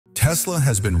Tesla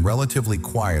has been relatively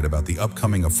quiet about the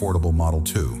upcoming affordable Model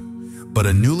 2, but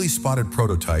a newly spotted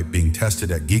prototype being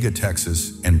tested at Giga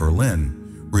Texas and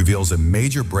Berlin reveals a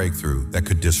major breakthrough that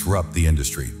could disrupt the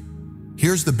industry.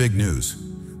 Here's the big news.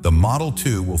 The Model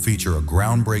 2 will feature a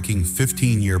groundbreaking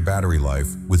 15-year battery life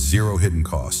with zero hidden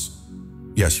costs.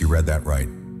 Yes, you read that right.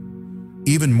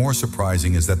 Even more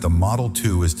surprising is that the Model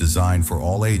 2 is designed for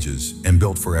all ages and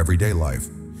built for everyday life.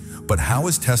 But how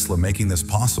is Tesla making this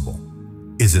possible?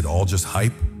 Is it all just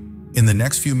hype? In the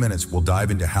next few minutes, we'll dive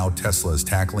into how Tesla is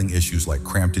tackling issues like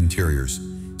cramped interiors,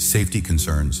 safety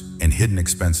concerns, and hidden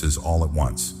expenses all at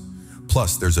once.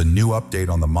 Plus, there's a new update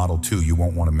on the Model 2 you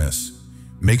won't want to miss.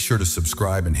 Make sure to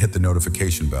subscribe and hit the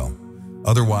notification bell.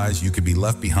 Otherwise, you could be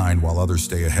left behind while others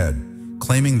stay ahead,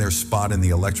 claiming their spot in the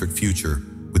electric future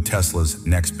with Tesla's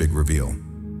next big reveal.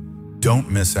 Don't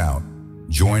miss out.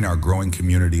 Join our growing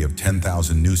community of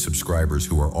 10,000 new subscribers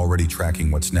who are already tracking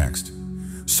what's next.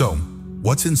 So,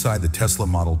 what's inside the Tesla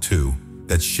Model 2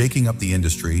 that's shaking up the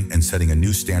industry and setting a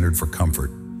new standard for comfort,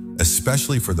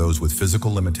 especially for those with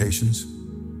physical limitations?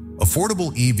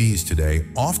 Affordable EVs today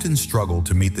often struggle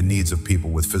to meet the needs of people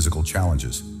with physical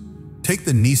challenges. Take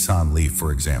the Nissan Leaf,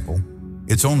 for example.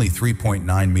 It's only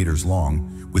 3.9 meters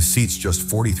long, with seats just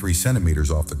 43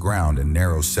 centimeters off the ground and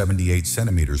narrow 78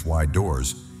 centimeters wide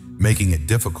doors, making it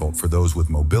difficult for those with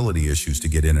mobility issues to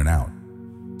get in and out.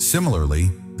 Similarly,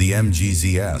 the MG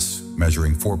ZS,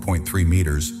 measuring 4.3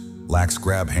 meters, lacks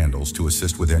grab handles to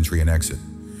assist with entry and exit.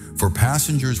 For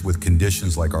passengers with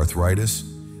conditions like arthritis,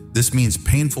 this means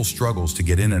painful struggles to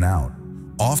get in and out,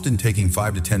 often taking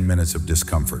 5 to 10 minutes of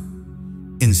discomfort.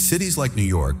 In cities like New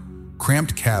York,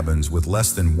 cramped cabins with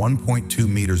less than 1.2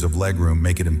 meters of legroom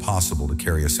make it impossible to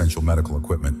carry essential medical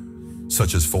equipment,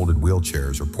 such as folded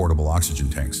wheelchairs or portable oxygen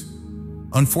tanks.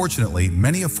 Unfortunately,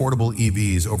 many affordable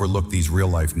EVs overlook these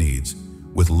real-life needs,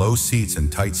 with low seats and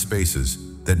tight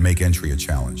spaces that make entry a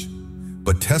challenge.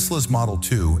 But Tesla's Model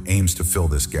 2 aims to fill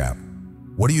this gap.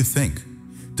 What do you think?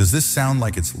 Does this sound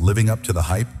like it's living up to the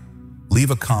hype?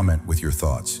 Leave a comment with your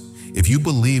thoughts. If you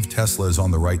believe Tesla is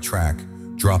on the right track,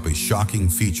 drop a shocking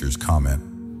features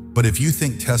comment. But if you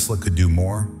think Tesla could do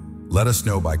more, let us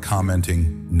know by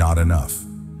commenting "not enough."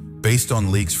 Based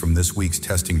on leaks from this week's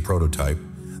testing prototype,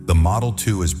 the Model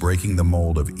 2 is breaking the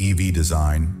mold of EV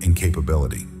design and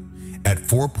capability. At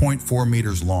 4.4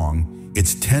 meters long,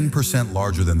 it's 10%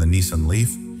 larger than the Nissan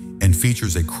Leaf and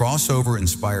features a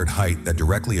crossover-inspired height that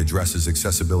directly addresses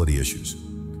accessibility issues.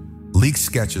 Leaked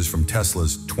sketches from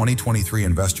Tesla's 2023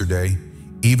 Investor Day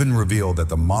even reveal that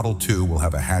the Model 2 will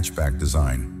have a hatchback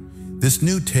design. This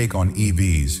new take on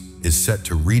EVs is set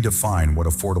to redefine what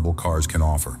affordable cars can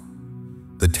offer.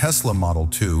 The Tesla Model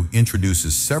 2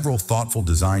 introduces several thoughtful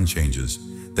design changes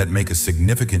that make a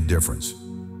significant difference,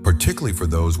 particularly for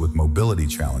those with mobility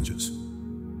challenges.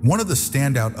 One of the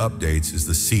standout updates is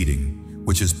the seating,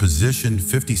 which is positioned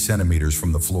 50 centimeters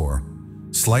from the floor,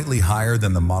 slightly higher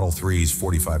than the Model 3's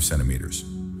 45 centimeters.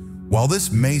 While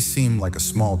this may seem like a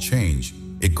small change,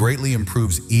 it greatly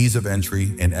improves ease of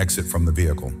entry and exit from the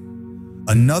vehicle.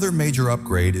 Another major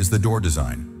upgrade is the door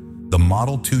design. The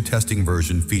Model 2 testing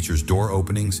version features door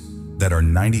openings that are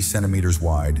 90 centimeters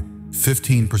wide,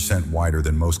 15% wider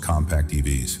than most compact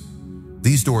EVs.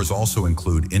 These doors also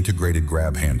include integrated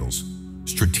grab handles,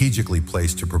 strategically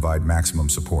placed to provide maximum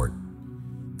support.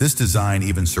 This design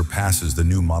even surpasses the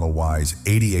new Model Y's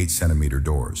 88-centimeter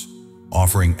doors,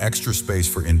 offering extra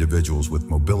space for individuals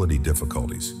with mobility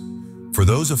difficulties. For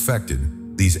those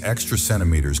affected, these extra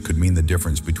centimeters could mean the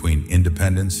difference between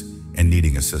independence and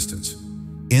needing assistance.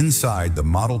 Inside, the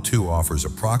Model 2 offers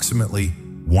approximately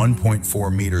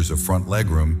 1.4 meters of front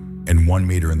legroom and 1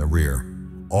 meter in the rear,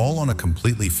 all on a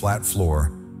completely flat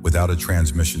floor without a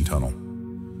transmission tunnel.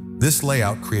 This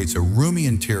layout creates a roomy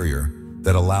interior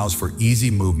that allows for easy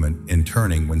movement and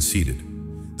turning when seated.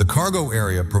 The cargo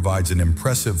area provides an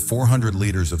impressive 400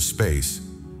 liters of space,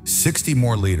 60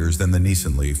 more liters than the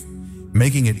Nissan Leaf,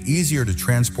 making it easier to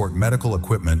transport medical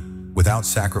equipment without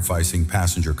sacrificing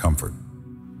passenger comfort.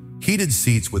 Heated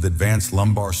seats with advanced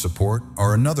lumbar support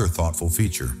are another thoughtful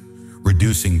feature,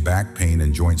 reducing back pain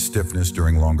and joint stiffness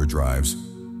during longer drives,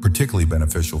 particularly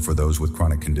beneficial for those with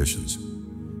chronic conditions.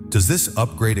 Does this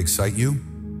upgrade excite you?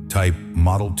 Type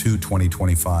Model 2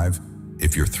 2025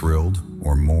 if you're thrilled,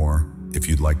 or more if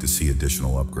you'd like to see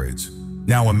additional upgrades.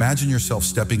 Now imagine yourself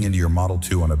stepping into your Model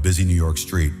 2 on a busy New York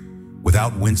street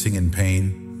without wincing in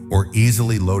pain or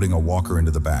easily loading a walker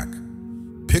into the back.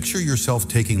 Picture yourself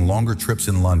taking longer trips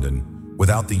in London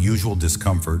without the usual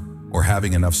discomfort or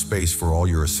having enough space for all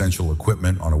your essential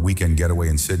equipment on a weekend getaway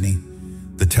in Sydney.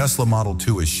 The Tesla Model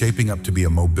 2 is shaping up to be a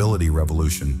mobility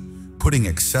revolution, putting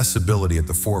accessibility at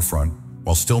the forefront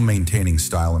while still maintaining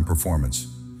style and performance.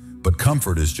 But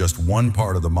comfort is just one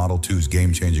part of the Model 2's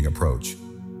game-changing approach.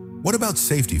 What about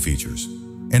safety features?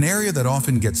 An area that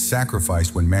often gets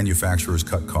sacrificed when manufacturers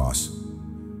cut costs.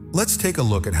 Let's take a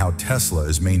look at how Tesla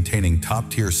is maintaining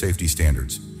top-tier safety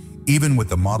standards, even with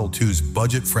the Model 2's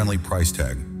budget-friendly price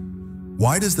tag.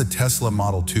 Why does the Tesla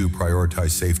Model 2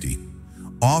 prioritize safety?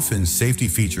 Often, safety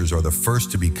features are the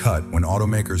first to be cut when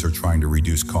automakers are trying to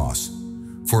reduce costs.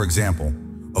 For example,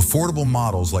 affordable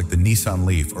models like the Nissan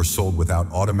Leaf are sold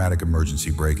without automatic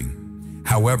emergency braking.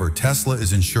 However, Tesla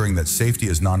is ensuring that safety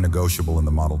is non-negotiable in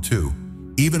the Model 2,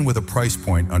 even with a price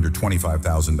point under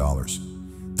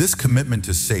 $25,000. This commitment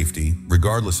to safety,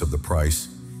 regardless of the price,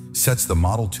 sets the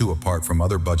Model 2 apart from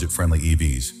other budget-friendly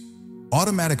EVs.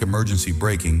 Automatic emergency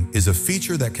braking is a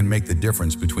feature that can make the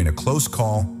difference between a close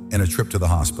call and a trip to the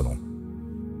hospital.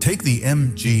 Take the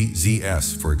MG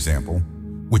ZS, for example,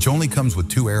 which only comes with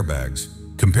 2 airbags,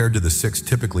 compared to the 6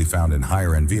 typically found in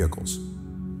higher-end vehicles.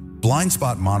 Blind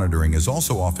spot monitoring is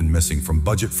also often missing from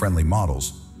budget-friendly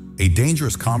models, a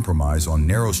dangerous compromise on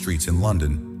narrow streets in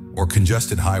London or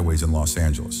congested highways in Los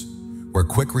Angeles, where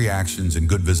quick reactions and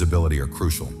good visibility are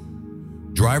crucial.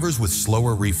 Drivers with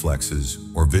slower reflexes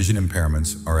or vision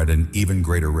impairments are at an even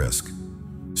greater risk.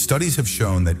 Studies have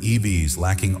shown that EVs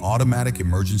lacking automatic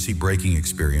emergency braking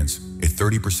experience a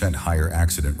 30% higher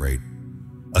accident rate,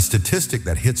 a statistic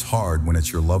that hits hard when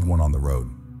it's your loved one on the road.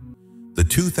 The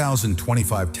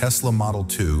 2025 Tesla Model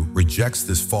 2 rejects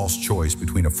this false choice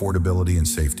between affordability and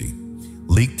safety.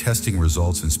 Leaked testing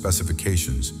results and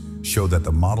specifications show that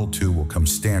the Model 2 will come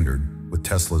standard with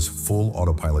Tesla's full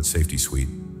autopilot safety suite,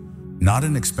 not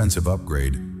an expensive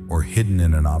upgrade or hidden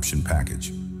in an option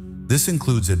package. This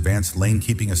includes advanced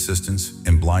lane-keeping assistance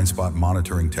and blind spot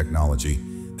monitoring technology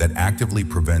that actively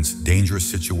prevents dangerous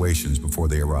situations before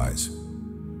they arise.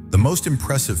 The most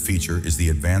impressive feature is the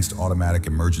advanced automatic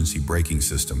emergency braking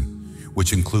system,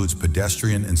 which includes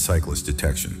pedestrian and cyclist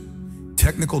detection.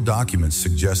 Technical documents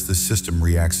suggest this system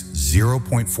reacts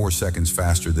 0.4 seconds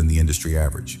faster than the industry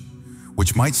average,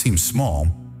 which might seem small,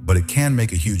 but it can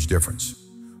make a huge difference.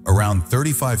 Around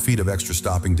 35 feet of extra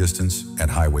stopping distance at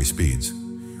highway speeds.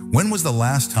 When was the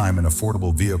last time an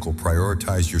affordable vehicle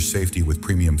prioritized your safety with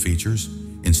premium features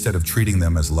instead of treating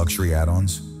them as luxury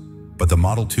add-ons? But the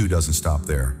Model 2 doesn't stop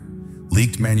there.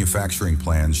 Leaked manufacturing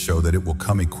plans show that it will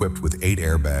come equipped with 8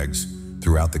 airbags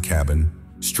throughout the cabin,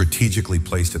 strategically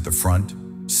placed at the front,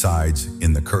 sides,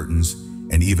 in the curtains,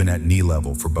 and even at knee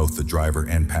level for both the driver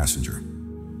and passenger.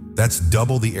 That's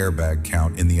double the airbag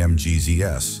count in the MG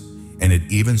ZS, and it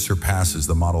even surpasses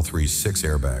the Model 3's 6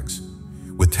 airbags.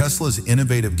 With Tesla's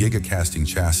innovative Giga casting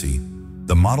chassis,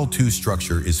 the Model 2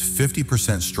 structure is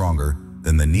 50% stronger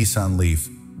than the Nissan Leaf,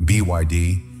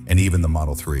 BYD, and even the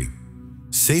Model 3.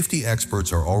 Safety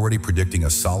experts are already predicting a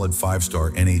solid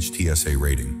 5-star NHTSA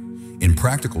rating. In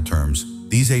practical terms,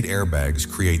 these 8 airbags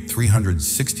create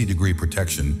 360-degree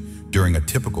protection during a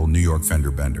typical New York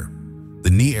fender bender. The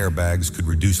knee airbags could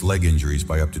reduce leg injuries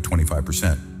by up to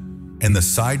 25%, and the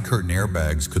side curtain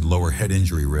airbags could lower head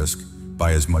injury risk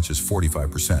by as much as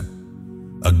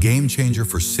 45%. A game changer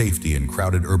for safety in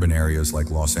crowded urban areas like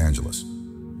Los Angeles.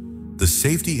 The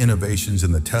safety innovations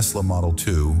in the Tesla Model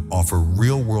 2 offer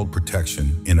real-world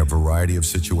protection in a variety of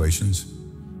situations.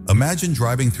 Imagine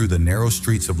driving through the narrow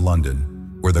streets of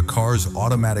London, where the car's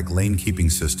automatic lane-keeping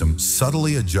system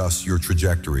subtly adjusts your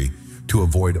trajectory to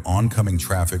avoid oncoming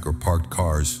traffic or parked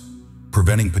cars,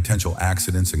 preventing potential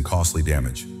accidents and costly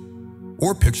damage.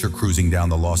 Or picture cruising down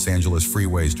the Los Angeles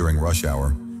freeways during rush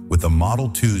hour, with the Model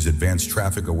 2's advanced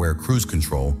traffic-aware cruise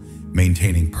control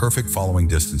maintaining perfect following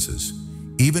distances,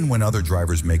 even when other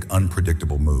drivers make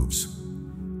unpredictable moves.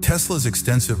 Tesla's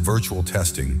extensive virtual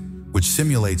testing, which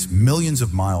simulates millions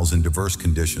of miles in diverse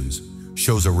conditions,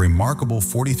 shows a remarkable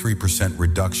 43%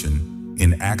 reduction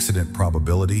in accident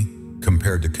probability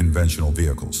compared to conventional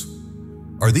vehicles.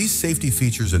 Are these safety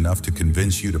features enough to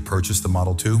convince you to purchase the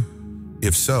Model 2?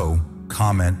 If so,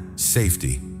 comment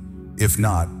safety. If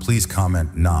not, please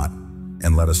comment not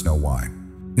and let us know why.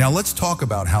 Now let's talk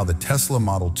about how the Tesla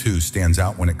Model 2 stands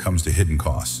out when it comes to hidden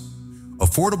costs.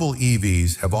 Affordable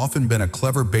EVs have often been a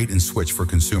clever bait and switch for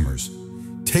consumers.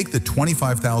 Take the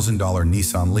 $25,000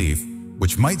 Nissan Leaf,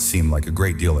 which might seem like a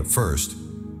great deal at first,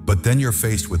 but then you're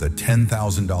faced with a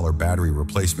 $10,000 battery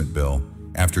replacement bill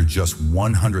after just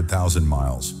 100,000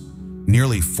 miles,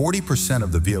 nearly 40%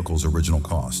 of the vehicle's original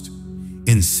cost.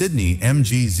 In Sydney,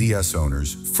 MG ZS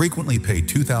owners frequently pay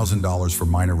 $2,000 for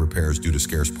minor repairs due to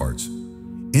scarce parts.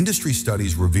 Industry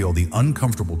studies reveal the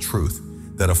uncomfortable truth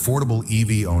that affordable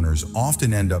EV owners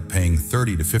often end up paying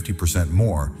 30 to 50%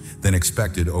 more than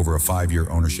expected over a 5-year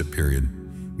ownership period,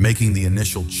 making the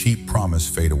initial cheap promise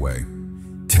fade away.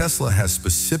 Tesla has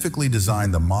specifically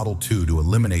designed the Model 2 to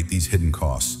eliminate these hidden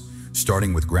costs,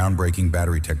 starting with groundbreaking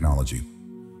battery technology.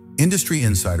 Industry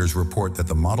insiders report that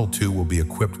the Model 2 will be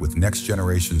equipped with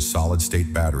next-generation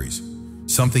solid-state batteries,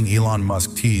 something Elon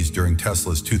Musk teased during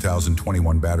Tesla's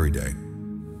 2021 Battery Day.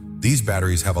 These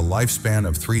batteries have a lifespan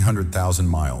of 300,000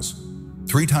 miles,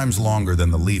 3 times longer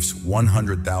than the Leaf's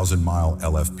 100,000-mile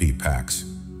LFP packs.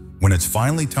 When it's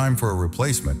finally time for a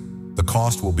replacement, the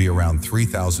cost will be around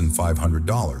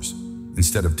 $3,500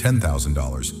 instead of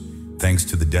 $10,000, thanks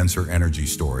to the denser energy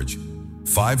storage,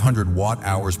 500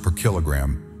 watt-hours per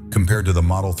kilogram compared to the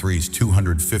Model 3's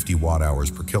 250 watt-hours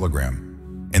per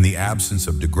kilogram, and the absence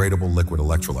of degradable liquid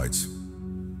electrolytes.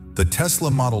 The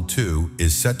Tesla Model 2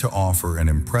 is set to offer an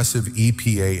impressive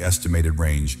EPA estimated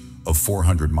range of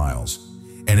 400 miles,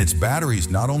 and its batteries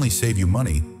not only save you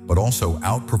money, but also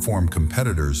outperform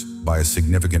competitors by a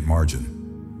significant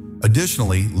margin.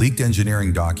 Additionally, leaked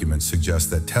engineering documents suggest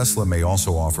that Tesla may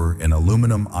also offer an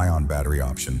aluminum-ion battery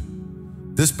option.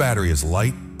 This battery is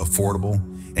light, affordable,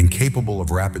 and capable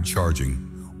of rapid charging,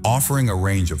 offering a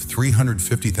range of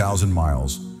 350,000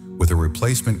 miles with a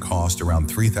replacement cost around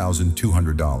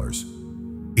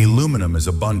 $3,200. Aluminum is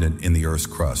abundant in the Earth's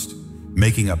crust,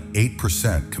 making up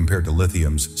 8% compared to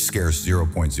lithium's scarce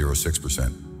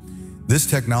 0.06%. This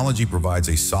technology provides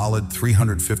a solid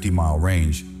 350-mile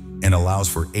range and allows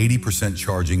for 80%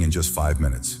 charging in just 5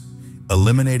 minutes,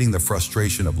 eliminating the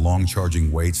frustration of long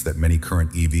charging waits that many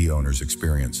current EV owners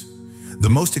experience. The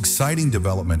most exciting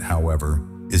development, however,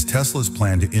 is Tesla's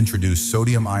plan to introduce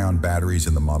sodium-ion batteries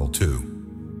in the Model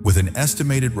 2. With an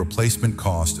estimated replacement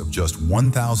cost of just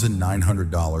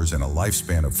 $1,900 and a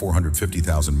lifespan of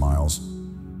 450,000 miles,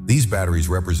 these batteries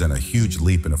represent a huge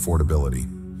leap in affordability.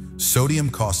 Sodium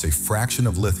costs a fraction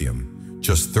of lithium,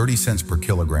 just 30 cents per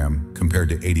kilogram compared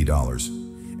to $80,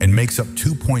 and makes up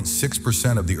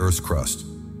 2.6% of the Earth's crust.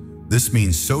 This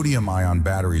means sodium-ion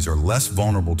batteries are less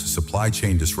vulnerable to supply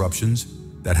chain disruptions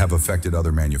that have affected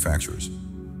other manufacturers.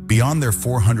 Beyond their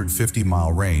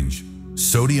 450-mile range,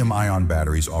 sodium-ion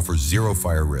batteries offer zero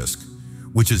fire risk,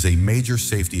 which is a major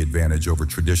safety advantage over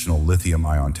traditional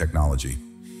lithium-ion technology.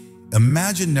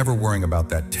 Imagine never worrying about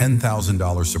that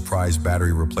 $10,000 surprise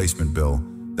battery replacement bill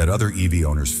that other EV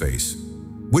owners face.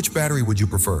 Which battery would you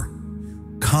prefer?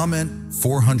 Comment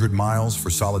 400 miles for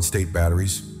solid-state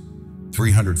batteries,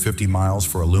 350 miles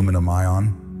for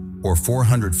aluminum-ion, or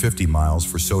 450 miles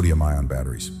for sodium-ion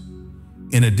batteries.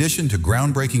 In addition to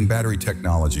groundbreaking battery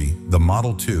technology, the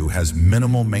Model 2 has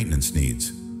minimal maintenance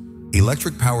needs.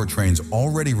 Electric powertrains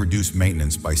already reduce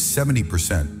maintenance by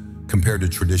 70% compared to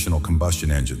traditional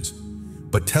combustion engines.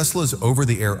 But Tesla's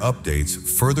over-the-air updates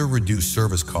further reduce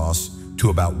service costs to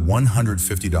about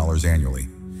 $150 annually,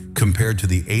 compared to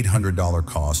the $800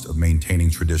 cost of maintaining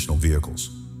traditional vehicles.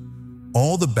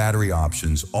 All the battery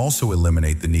options also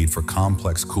eliminate the need for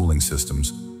complex cooling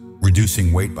systems,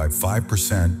 reducing weight by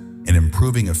 5% and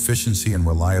improving efficiency and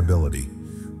reliability,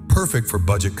 perfect for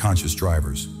budget-conscious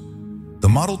drivers. The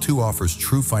Model 2 offers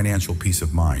true financial peace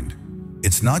of mind.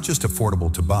 It's not just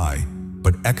affordable to buy,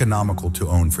 but economical to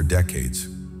own for decades.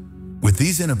 With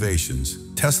these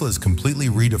innovations, Tesla is completely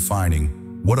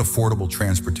redefining what affordable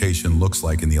transportation looks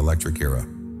like in the electric era.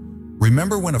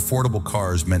 Remember when affordable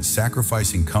cars meant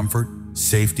sacrificing comfort,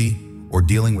 safety, or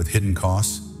dealing with hidden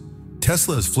costs?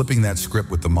 Tesla is flipping that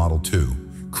script with the Model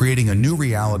 2, creating a new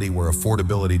reality where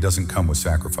affordability doesn't come with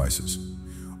sacrifices.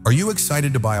 Are you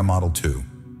excited to buy a Model 2?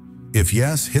 If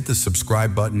yes, hit the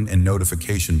subscribe button and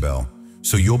notification bell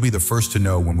so you'll be the first to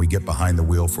know when we get behind the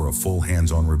wheel for a full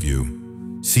hands-on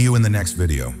review. See you in the next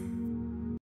video.